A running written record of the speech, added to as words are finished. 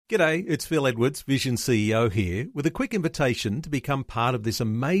G'day, it's Phil Edwards, Vision CEO here, with a quick invitation to become part of this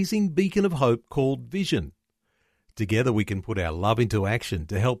amazing beacon of hope called Vision. Together we can put our love into action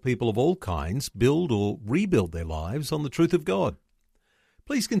to help people of all kinds build or rebuild their lives on the truth of God.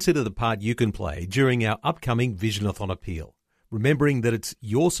 Please consider the part you can play during our upcoming Visionathon appeal, remembering that it's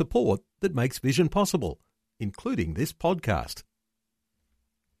your support that makes Vision possible, including this podcast.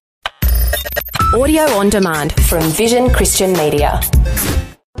 Audio on demand from Vision Christian Media.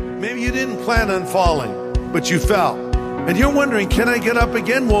 Maybe you didn't plan on falling, but you fell. And you're wondering, can I get up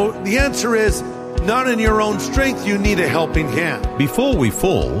again? Well, the answer is, not in your own strength. You need a helping hand. Before we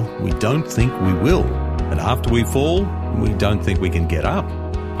fall, we don't think we will. And after we fall, we don't think we can get up.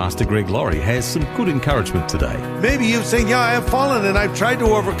 Pastor Greg Laurie has some good encouragement today. Maybe you've said, yeah, I have fallen and I've tried to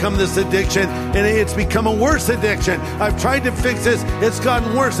overcome this addiction and it's become a worse addiction. I've tried to fix this. It's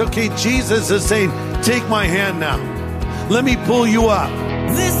gotten worse. Okay, Jesus is saying, take my hand now. Let me pull you up.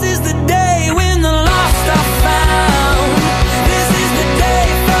 This is the day when the lost are found. This is the day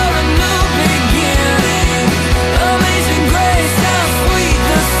for a new beginning. Amazing grace, how sweet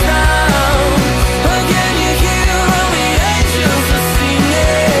the sound. Again you hear all the angels are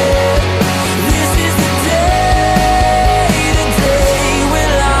singing. This is the day when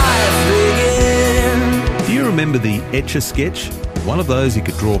life begins. Do you remember the Etch-a-Sketch? One of those you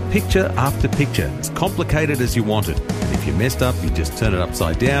could draw picture after picture, as complicated as you wanted. And if you messed up, you just turn it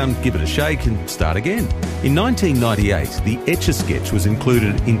upside down, give it a shake and start again. In 1998, the Etch-a-Sketch was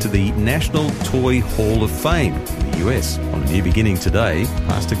included into the National Toy Hall of Fame in the US. On A New Beginning today,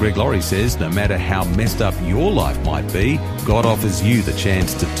 Pastor Greg Laurie says no matter how messed up your life might be, God offers you the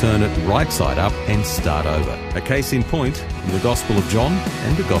chance to turn it right side up and start over. A case in point in the Gospel of John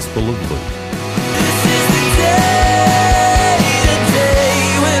and the Gospel of Luke. This is the day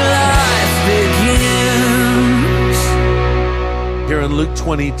when life begins. Here in Luke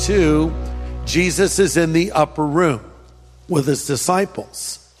 22, Jesus is in the upper room with his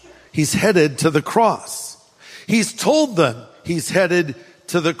disciples. He's headed to the cross. He's told them he's headed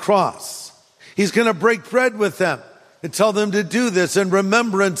to the cross. He's going to break bread with them and tell them to do this in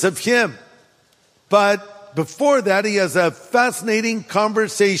remembrance of him. But before that, he has a fascinating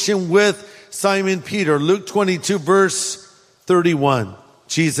conversation with Simon Peter. Luke 22, verse 31.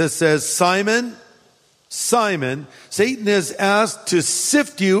 Jesus says, Simon, Simon, Satan has asked to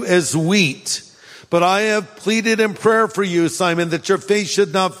sift you as wheat. But I have pleaded in prayer for you, Simon, that your faith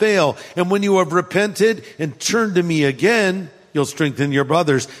should not fail. And when you have repented and turned to me again, you'll strengthen your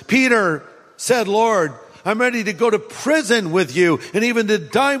brothers. Peter said, Lord, I'm ready to go to prison with you and even to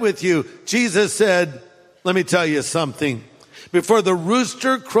die with you. Jesus said, let me tell you something. Before the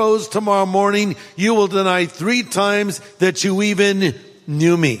rooster crows tomorrow morning, you will deny 3 times that you even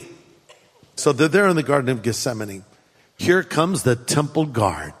knew me. So they're there in the Garden of Gethsemane. Here comes the temple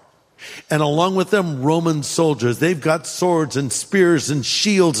guard. And along with them, Roman soldiers. They've got swords and spears and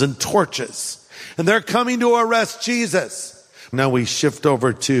shields and torches. And they're coming to arrest Jesus. Now we shift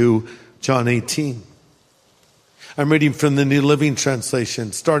over to John 18. I'm reading from the New Living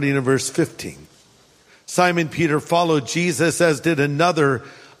Translation, starting in verse 15. Simon Peter followed Jesus, as did another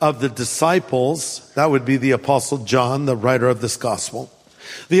of the disciples. That would be the Apostle John, the writer of this gospel.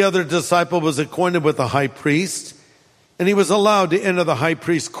 The other disciple was acquainted with the high priest, and he was allowed to enter the high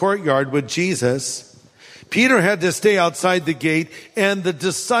priest's courtyard with Jesus. Peter had to stay outside the gate, and the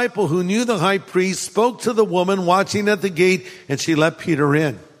disciple who knew the high priest spoke to the woman watching at the gate, and she let Peter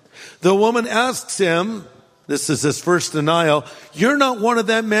in. The woman asks him, this is his first denial, you're not one of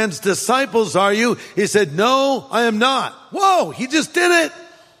that man's disciples, are you? He said, no, I am not. Whoa, he just did it.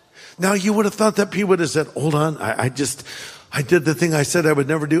 Now you would have thought that Peter would have said, hold on, I did the thing I said I would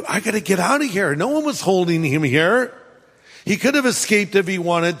never do. I got to get out of here. No one was holding him here. He could have escaped if he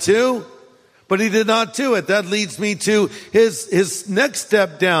wanted to, but he did not do it. That leads me to his next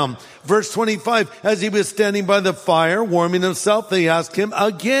step down. Verse 25, as he was standing by the fire, warming himself, they asked him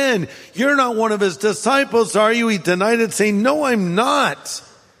again, you're not one of his disciples, are you? He denied it, saying, no, I'm not.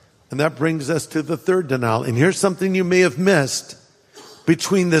 And that brings us to the third denial. And here's something you may have missed.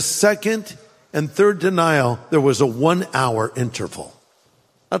 Between the second and third denial, there was a 1-hour interval.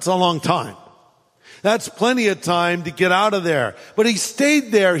 That's a long time. That's plenty of time to get out of there. But he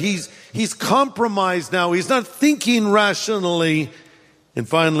stayed there. He's compromised now. He's not thinking rationally. And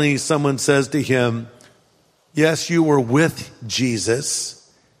finally, someone says to him, yes, you were with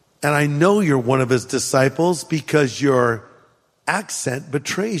Jesus, and I know you're one of his disciples because your accent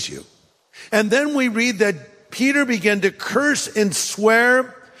betrays you. And then we read that Peter began to curse and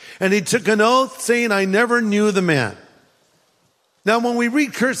swear, and he took an oath saying, I never knew the man. Now, when we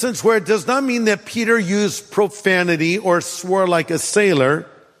read curse and swear, it does not mean that Peter used profanity or swore like a sailor.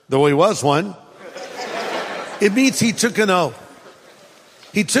 though he was one. It means he took an oath.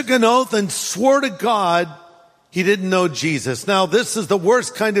 He took an oath and swore to God he didn't know Jesus. Now, this is the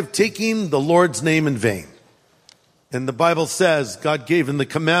worst kind of taking the Lord's name in vain. And the Bible says, God gave in the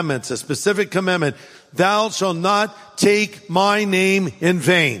commandments, a specific commandment, thou shalt not take my name in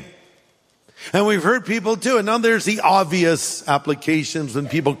vain. And we've heard people do it. Now there's the obvious applications when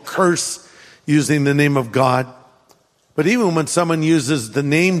people curse using the name of God. But even when someone uses the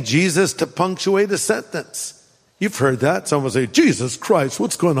name Jesus to punctuate a sentence, you've heard that. Someone will say, Jesus Christ,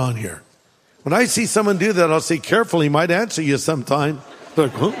 what's going on here? When I see someone do that, I'll say, careful, he might answer you sometime. They're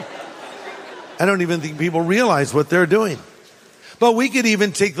like, huh? I don't even think people realize what they're doing. But we could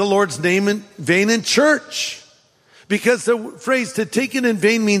even take the Lord's name in vain in church. Because the phrase to take it in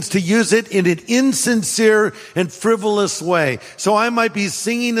vain means to use it in an insincere and frivolous way. So I might be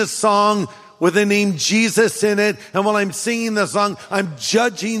singing a song with the name Jesus in it, and while I'm singing the song, I'm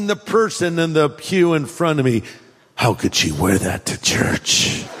judging the person in the pew in front of me. How could she wear that to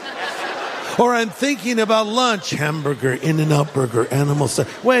church? Or I'm thinking about lunch, hamburger, In-N-Out burger, animal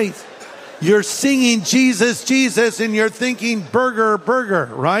stuff. Wait, you're singing Jesus, Jesus, and you're thinking burger,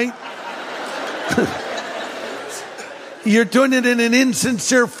 burger, right? You're doing it in an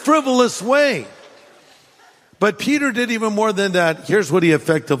insincere, frivolous way. But Peter did even more than that. Here's what he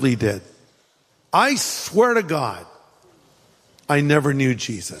effectively did. I swear to God, I never knew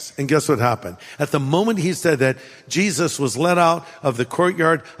Jesus. And guess what happened? At the moment he said that, Jesus was led out of the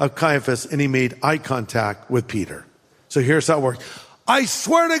courtyard of Caiaphas and he made eye contact with Peter. So here's how it works. I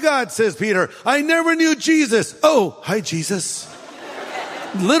swear to God, says Peter, I never knew Jesus. Oh, hi, Jesus.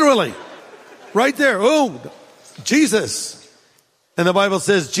 Literally. Right there. Oh, Jesus. And the Bible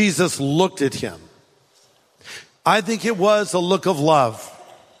says Jesus looked at him. I think it was a look of love.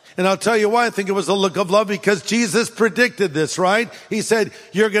 And I'll tell you why I think it was a look of love, because Jesus predicted this, right? He said,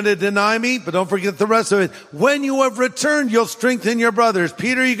 you're going to deny me, but don't forget the rest of it. When you have returned, you'll strengthen your brothers.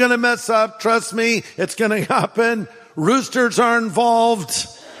 Peter, you're going to mess up. Trust me, it's going to happen. Roosters are involved.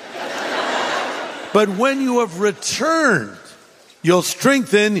 But when you have returned, you'll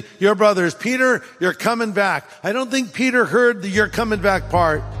strengthen your brothers. Peter, you're coming back. I don't think Peter heard the you're coming back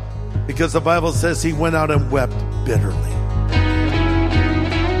part, because the Bible says he went out and wept bitterly.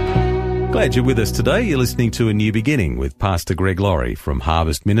 Glad you're with us today. You're listening to A New Beginning with Pastor Greg Laurie from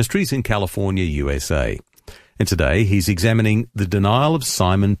Harvest Ministries in California, USA. And today he's examining the denial of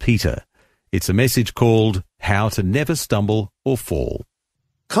Simon Peter. It's a message called How to Never Stumble or Fall.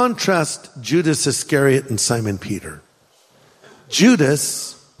 Contrast Judas Iscariot and Simon Peter.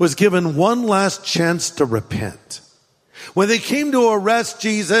 Judas was given one last chance to repent. When they came to arrest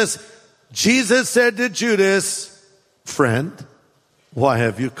Jesus, Jesus said to Judas, friend, why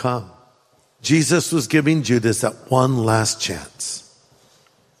have you come? Jesus was giving Judas that one last chance.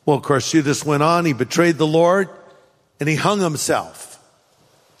 Well, of course, Judas went on, he betrayed the Lord, and he hung himself.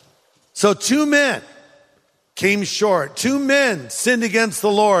 So 2 men came short. 2 men sinned against the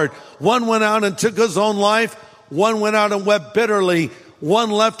Lord. One went out and took his own life. One went out and wept bitterly.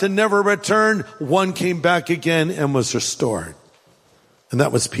 One left and never returned. One came back again and was restored. And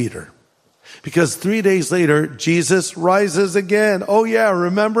that was Peter. Because 3 days later, Jesus rises again. Oh yeah,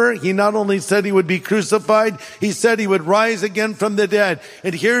 remember? He not only said he would be crucified, he said he would rise again from the dead.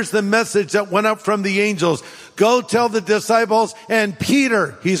 And here's the message that went up from the angels. Go tell the disciples and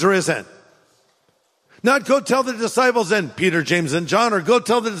Peter, he's risen. Not go tell the disciples and Peter, James, and John, or go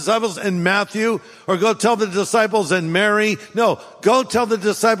tell the disciples and Matthew, or go tell the disciples and Mary. No, go tell the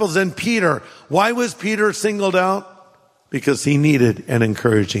disciples and Peter. Why was Peter singled out? Because he needed an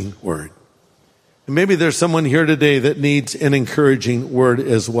encouraging word. And maybe there's someone here today that needs an encouraging word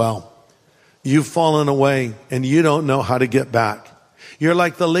as well. You've fallen away and you don't know how to get back. You're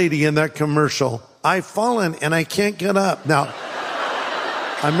like the lady in that commercial. I've fallen and I can't get up. Now,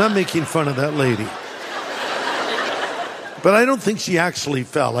 I'm not making fun of that lady. But I don't think she actually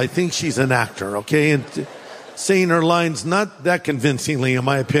fell. I think she's an actor, okay? And saying her lines not that convincingly, in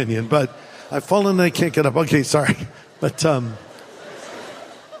my opinion. But I've fallen and I can't get up. Okay, sorry. But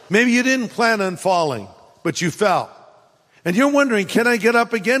maybe you didn't plan on falling, but you fell. And you're wondering, can I get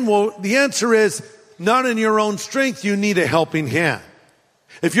up again? Well, the answer is not in your own strength. You need a helping hand.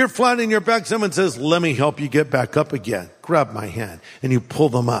 If you're flat on your back, someone says, let me help you get back up again. Grab my hand. And you pull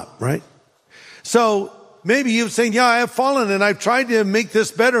them up, right? So maybe you've saying, yeah, I have fallen and I've tried to make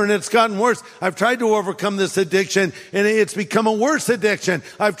this better and it's gotten worse. I've tried to overcome this addiction and it's become a worse addiction.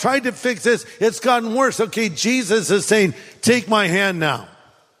 I've tried to fix this. It's gotten worse. Okay, Jesus is saying, take my hand now.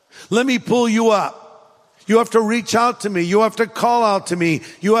 Let me pull you up. You have to reach out to me. You have to call out to me.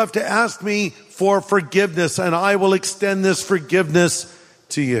 You have to ask me for forgiveness and I will extend this forgiveness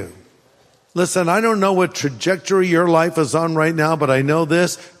to you. Listen, I don't know what trajectory your life is on right now, but I know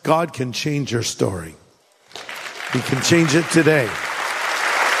this: God can change your story. He can change it today.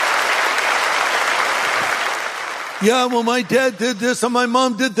 Yeah, well, my dad did this, and my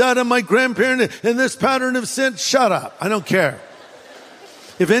mom did that, and my grandparent, and this pattern of sin. Shut up. I don't care.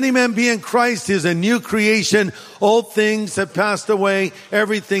 If any man be in Christ, he is a new creation. Old things have passed away.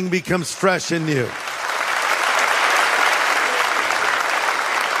 Everything becomes fresh and new.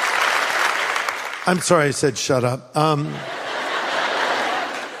 I'm sorry I said shut up.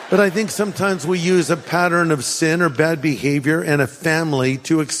 But I think sometimes we use a pattern of sin or bad behavior in a family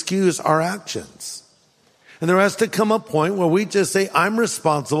to excuse our actions. And there has to come a point where we just say, I'm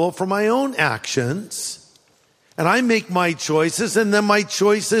responsible for my own actions. And I make my choices, and then my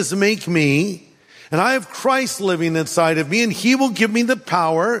choices make me. And I have Christ living inside of me, and he will give me the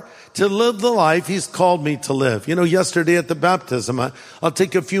power to live the life he's called me to live. You know, yesterday at the baptism, I'll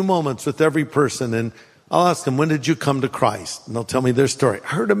take a few moments with every person, and I'll ask them, when did you come to Christ? And they'll tell me their story. I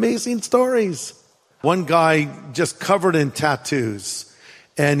heard amazing stories. One guy just covered in tattoos.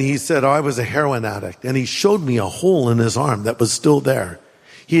 And he said, I was a heroin addict. And he showed me a hole in his arm that was still there.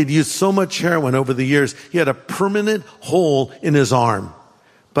 He had used so much heroin over the years. He had a permanent hole in his arm.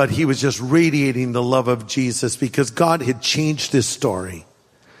 But he was just radiating the love of Jesus because God had changed his story.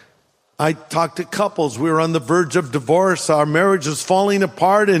 I talked to couples. We were on the verge of divorce. Our marriage was falling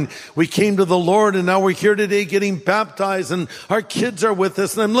apart, and we came to the Lord, and now we're here today getting baptized, and our kids are with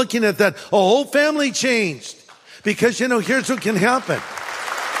us. And I'm looking at that. A whole family changed. Because, you know, here's what can happen.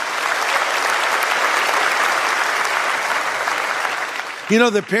 You know,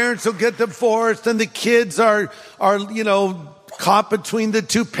 the parents will get divorced, and the kids are caught between the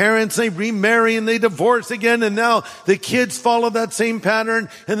two parents. They remarry and they divorce again, and now the kids follow that same pattern,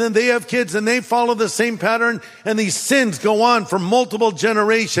 and then they have kids and they follow the same pattern, and these sins go on for multiple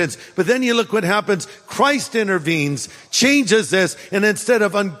generations. But then you look what happens. Christ intervenes, changes this, and instead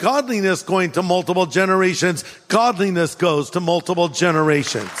of ungodliness going to multiple generations, godliness goes to multiple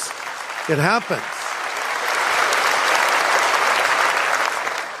generations. It happens.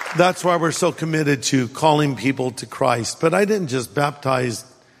 That's why we're so committed to calling people to Christ. But I didn't just baptize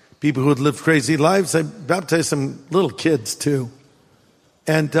people who had lived crazy lives. I baptized some little kids too.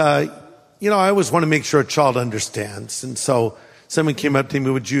 And, I always want to make sure a child understands. And so someone came up to me,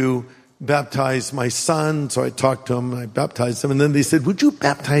 would you baptize my son? So I talked to him and I baptized him. And then they said, would you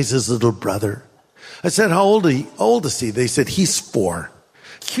baptize his little brother? I said, how old is he? They said, he's 4.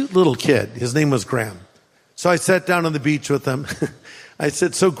 Cute little kid. His name was Graham. So I sat down on the beach with him. I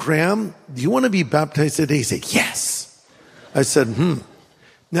said, so Graham, do you want to be baptized today? He said, yes. I said,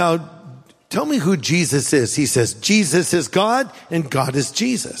 Now, tell me who Jesus is. He says, Jesus is God and God is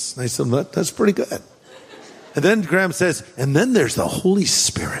Jesus. And I said, that's pretty good. And then Graham says, and then there's the Holy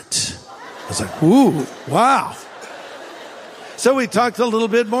Spirit. I was like, ooh, wow. So we talked a little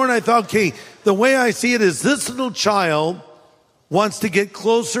bit more, and I thought, okay, the way I see it is this little child wants to get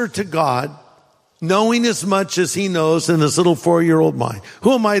closer to God, knowing as much as he knows in his little 4-year-old mind.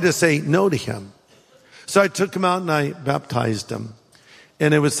 Who am I to say no to him? So I took him out and I baptized him.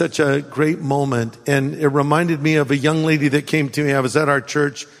 And it was such a great moment. And it reminded me of a young lady that came to me. I was at our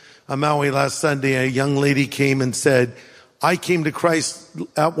church on Maui last Sunday. A young lady came and said, I came to Christ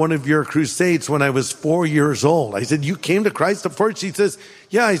at one of your crusades when I was 4 years old. I said, you came to Christ at 4? She says,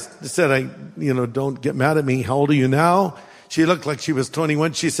 yeah. I said, don't get mad at me. How old are you now? She looked like she was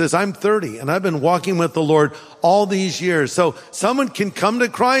 21. She says, I'm 30 and I've been walking with the Lord all these years. So someone can come to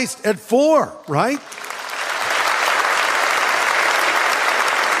Christ at 4, right?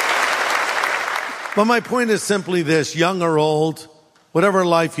 But my point is simply this, young or old, whatever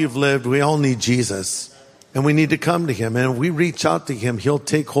life you've lived, we all need Jesus. And we need to come to him. And if we reach out to him, he'll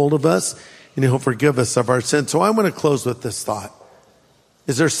take hold of us and he'll forgive us of our sins. So I want to close with this thought.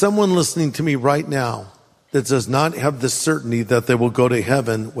 Is there someone listening to me right now that does not have the certainty that they will go to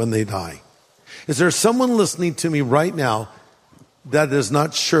heaven when they die? Is there someone listening to me right now that is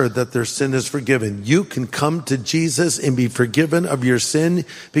not sure that their sin is forgiven? You can come to Jesus and be forgiven of your sin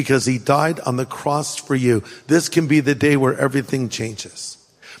because he died on the cross for you. This can be the day where everything changes.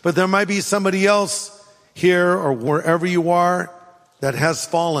 But there might be somebody else here or wherever you are that has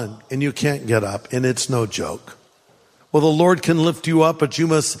fallen and you can't get up, and it's no joke. Well, the Lord can lift you up, but you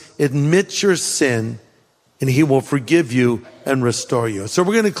must admit your sin and he will forgive you and restore you. So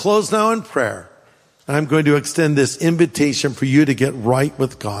we're going to close now in prayer. And I'm going to extend this invitation for you to get right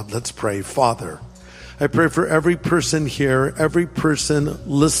with God. Let's pray. Father, I pray for every person here, every person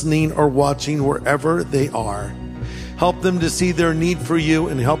listening or watching wherever they are. Help them to see their need for you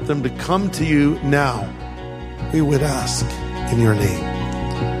and help them to come to you now. We would ask in your name.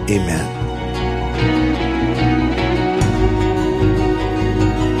 Amen.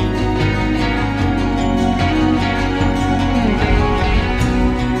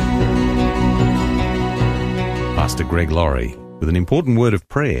 Pastor Greg Laurie with an important word of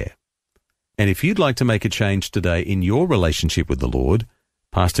prayer. And if you'd like to make a change today in your relationship with the Lord,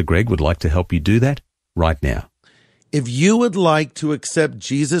 Pastor Greg would like to help you do that right now. If you would like to accept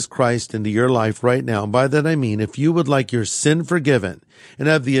Jesus Christ into your life right now, and by that I mean if you would like your sin forgiven and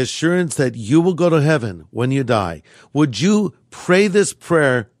have the assurance that you will go to heaven when you die, would you pray this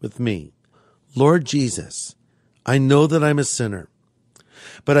prayer with me? Lord Jesus, I know that I'm a sinner,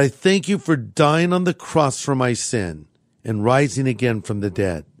 but I thank you for dying on the cross for my sin and rising again from the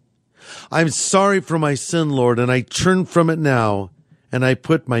dead. I'm sorry for my sin, Lord, and I turn from it now, and I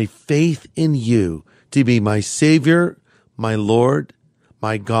put my faith in you to be my Savior, my Lord,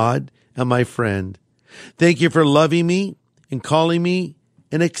 my God, and my friend. Thank you for loving me and calling me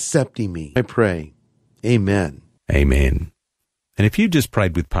and accepting me. I pray. Amen. Amen. And if you just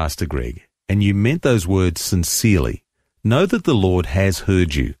prayed with Pastor Greg and you meant those words sincerely, know that the Lord has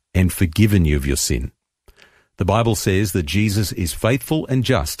heard you and forgiven you of your sin. The Bible says that Jesus is faithful and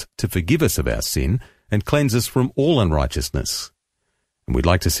just to forgive us of our sin and cleanse us from all unrighteousness. And we'd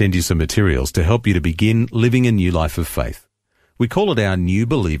like to send you some materials to help you to begin living a new life of faith. We call it our New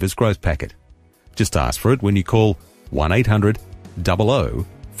Believers Growth Packet. Just ask for it when you call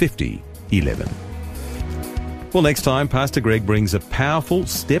 1-800-00-50-11. Well, next time, Pastor Greg brings a powerful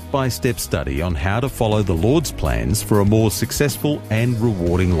step-by-step study on how to follow the Lord's plans for a more successful and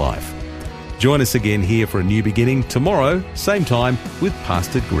rewarding life. Join us again here for a new beginning tomorrow, same time, with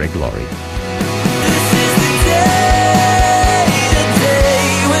Pastor Greg Laurie.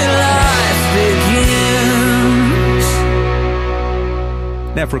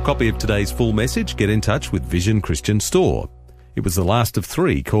 Now, for a copy of today's full message, get in touch with Vision Christian Store. It was the last of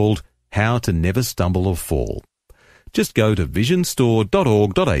 3 called How to Never Stumble or Fall. Just go to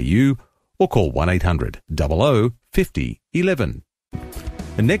visionstore.org.au or call 1-800-00-50-11.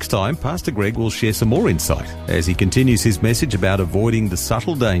 And next time, Pastor Greg will share some more insight as he continues his message about avoiding the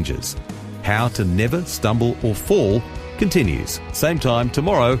subtle dangers. How to Never Stumble or Fall continues, same time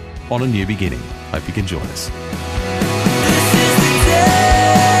tomorrow on A New Beginning. Hope you can join us.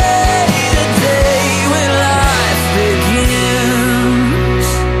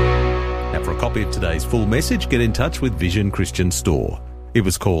 For a copy of today's full message, get in touch with Vision Christian Store. It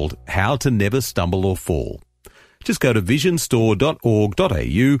was called How to Never Stumble or Fall. Just go to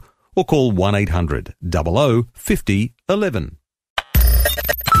visionstore.org.au or call 1-800-00-50-11.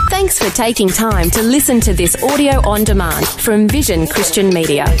 Thanks for taking time to listen to this audio on demand from Vision Christian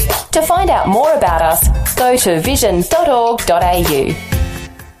Media. To find out more about us, go to vision.org.au.